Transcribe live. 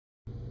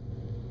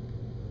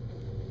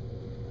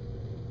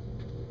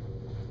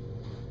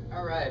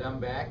Alright, I'm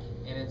back,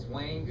 and it's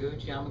Wayne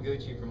Gooch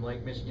Yamaguchi from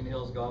Lake Michigan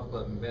Hills Golf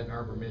Club in Benton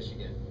Harbor,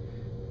 Michigan.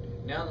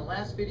 Now in the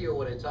last video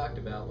what I talked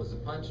about was the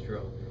punch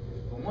drill.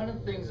 But one of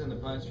the things in the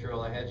punch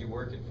drill I had you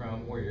work it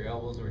from where your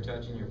elbows were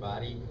touching your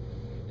body.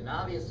 And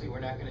obviously we're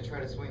not going to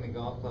try to swing the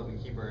golf club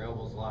and keep our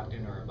elbows locked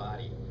into our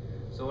body.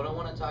 So what I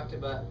want to talk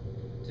about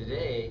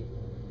today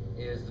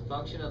is the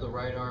function of the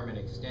right arm and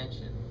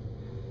extension.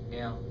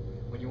 Now,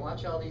 when you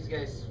watch all these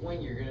guys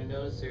swing, you're going to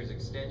notice there's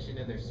extension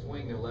in their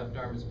swing. Their left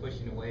arm is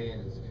pushing away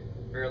and it's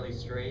fairly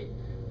straight.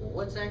 Well,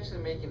 what's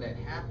actually making that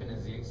happen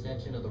is the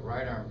extension of the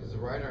right arm, because the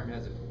right arm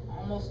has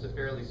almost a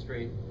fairly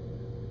straight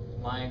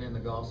line in the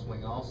golf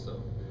swing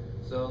also.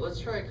 So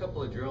let's try a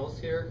couple of drills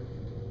here.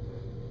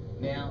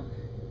 Now,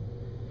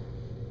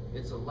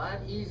 it's a lot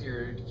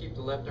easier to keep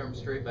the left arm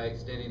straight by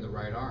extending the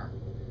right arm.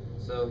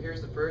 So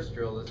here's the first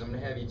drill. Is I'm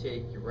going to have you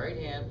take your right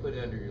hand, put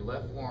it under your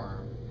left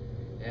forearm.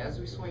 As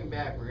we swing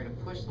back, we're going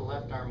to push the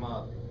left arm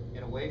up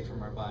and away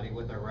from our body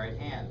with our right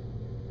hand.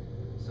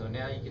 So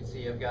now you can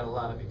see I've got a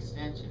lot of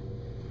extension.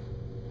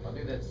 I'll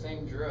do that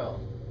same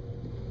drill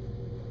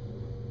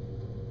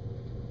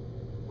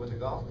with a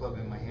golf club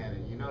in my hand,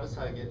 and you notice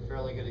how I get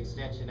fairly good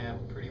extension. I have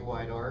a pretty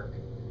wide arc.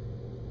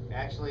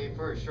 Actually,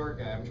 for a short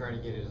guy, I'm trying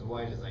to get it as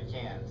wide as I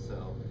can,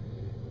 so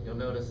you'll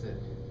notice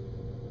that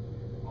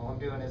all I'm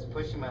doing is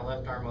pushing my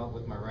left arm up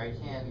with my right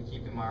hand and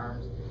keeping my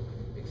arms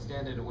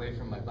extended away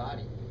from my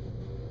body.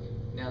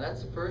 Now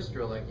that's the first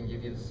drill I can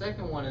give you. The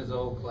second one is the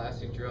old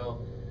classic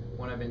drill,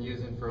 one I've been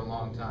using for a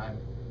long time,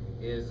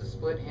 is the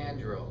split hand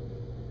drill.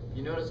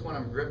 You notice when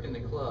I'm gripping the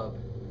club,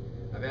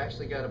 I've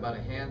actually got about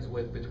a hand's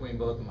width between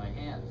both of my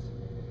hands.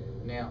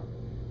 Now,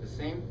 the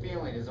same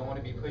feeling is I want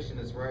to be pushing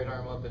this right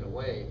arm up and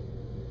away,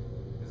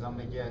 is I'm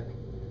going to get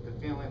the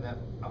feeling that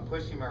I'm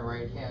pushing my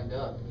right hand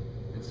up.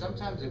 And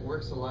sometimes it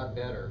works a lot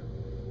better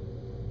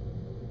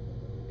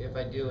if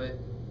I do it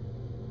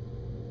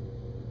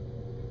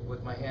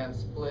with my hand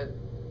split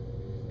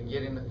and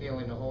getting the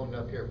feeling of holding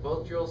up here.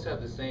 Both drills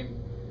have the same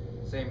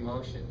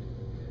motion.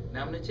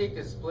 Now I'm going to take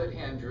this split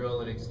hand drill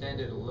and extend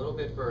it a little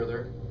bit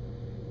further,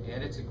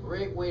 and it's a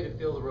great way to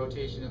feel the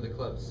rotation of the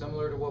club,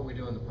 similar to what we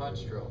do in the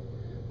punch drill.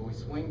 When we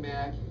swing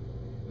back,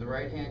 the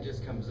right hand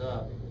just comes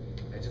up,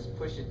 I just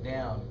push it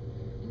down,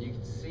 and you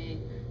can see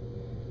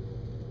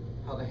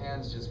how the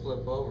hands just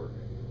flip over.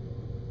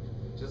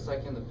 Just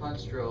like in the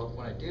punch drill,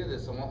 when I do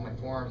this, I want my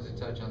forearms to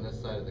touch on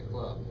this side of the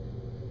club.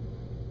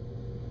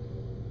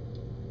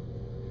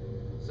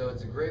 So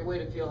it's a great way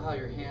to feel how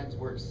your hands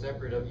work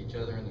separate of each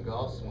other in the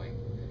golf swing.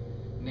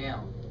 Now,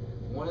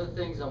 one of the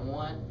things I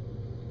want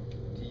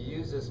to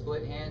use a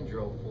split hand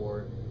drill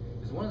for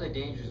is one of the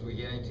dangers we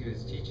get into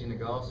is teaching the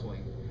golf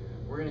swing.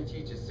 We're going to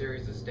teach a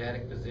series of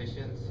static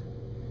positions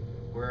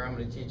where I'm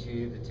going to teach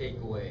you the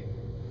takeaway,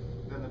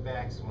 then the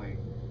backswing,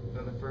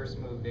 then the first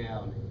move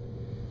down,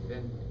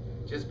 then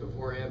just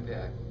before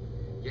impact,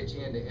 get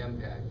you into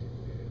impact,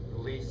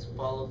 release,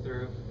 follow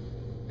through,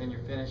 then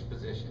your finished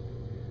position.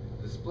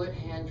 The split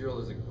hand drill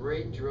is a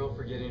great drill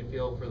for getting a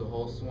feel for the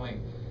whole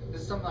swing.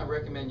 This is something I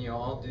recommend you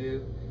all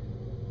do,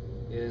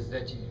 is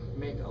that you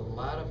make a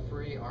lot of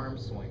free arm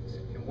swings.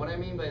 And what I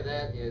mean by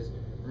that is,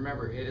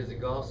 remember, it is a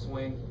golf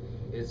swing.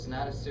 It's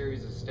not a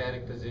series of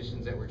static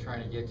positions that we're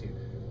trying to get to.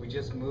 We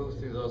just move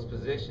through those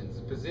positions.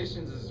 The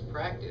positions is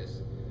practice,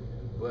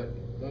 but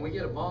when we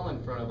get a ball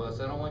in front of us,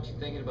 I don't want you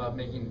thinking about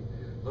making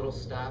little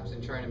stops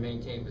and trying to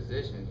maintain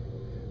position,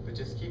 but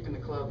just keeping the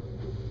club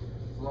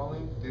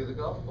flowing through the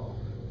golf ball.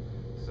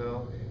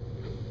 So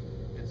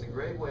it's a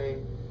great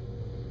way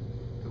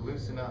to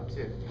loosen up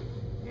too.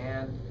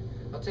 And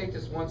I'll take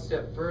this one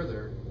step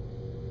further.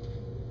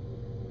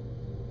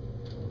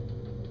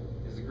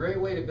 It's a great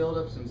way to build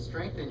up some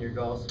strength in your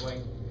golf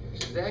swing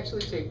is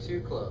actually take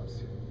two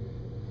clubs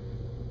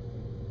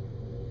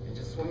and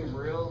just swing them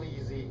real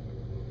easy,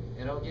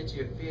 and it'll get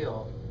you a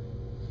feel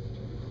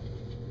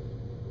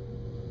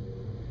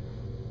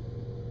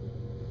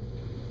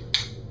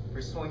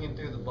for swinging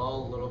through the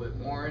ball a little bit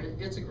more.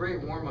 And it's a great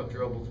warm-up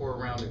drill before a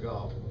round of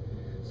golf.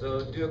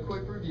 So do a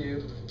quick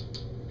review.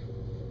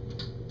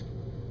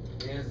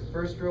 Is the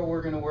first drill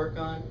we're going to work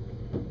on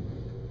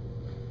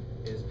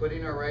is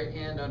putting our right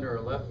hand under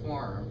our left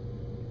forearm.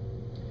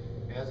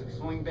 As we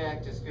swing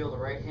back, just feel the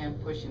right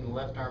hand pushing the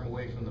left arm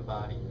away from the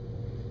body.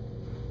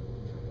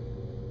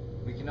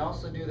 We can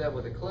also do that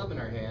with a club in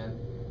our hand,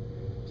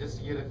 just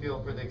to get a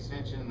feel for the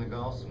extension in the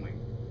golf swing.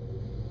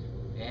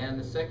 And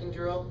the second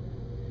drill,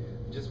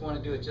 just want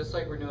to do it just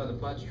like we're doing the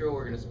punch drill.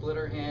 We're going to split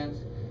our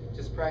hands,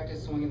 just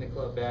practice swinging the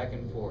club back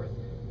and forth.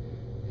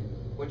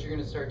 And what you're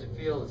going to start to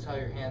feel is how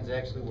your hands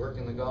actually work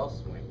in the golf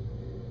swing.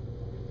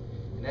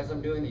 And as I'm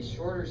doing these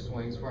shorter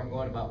swings where I'm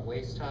going about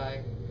waist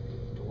high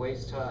to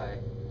waist high,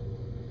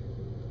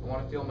 I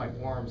want to feel my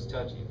forearms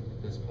touching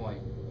at this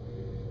point.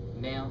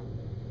 Now,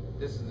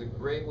 this is a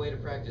great way to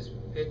practice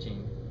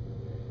pitching.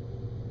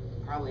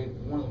 Probably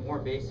one of the more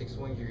basic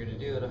swings you're going to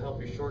do. It'll help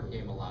your short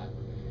game a lot.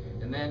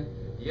 And then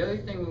the other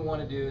thing we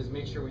want to do is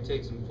make sure we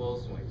take some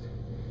full swings.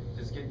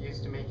 Just get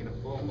used to making a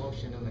full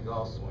motion in the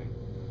golf swing.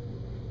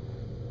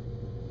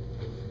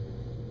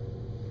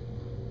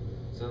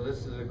 So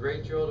this is a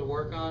great drill to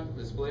work on,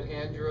 the split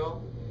hand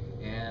drill,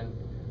 and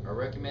I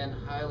recommend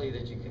highly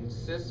that you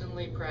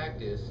consistently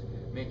practice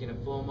making a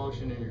full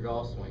motion in your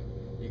golf swing.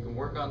 You can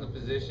work on the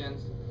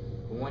positions,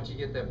 but once you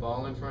get that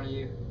ball in front of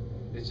you,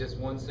 it's just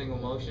one single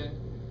motion.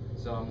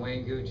 So I'm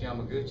Wayne Gooch,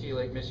 Yamaguchi,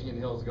 Lake Michigan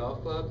Hills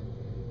Golf Club,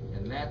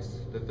 and that's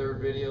the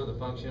third video, the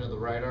function of the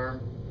right arm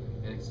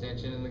and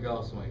extension in the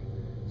golf swing.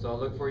 So I'll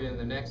look for you in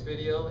the next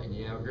video, and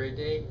you have a great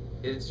day.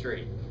 Hit it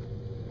straight.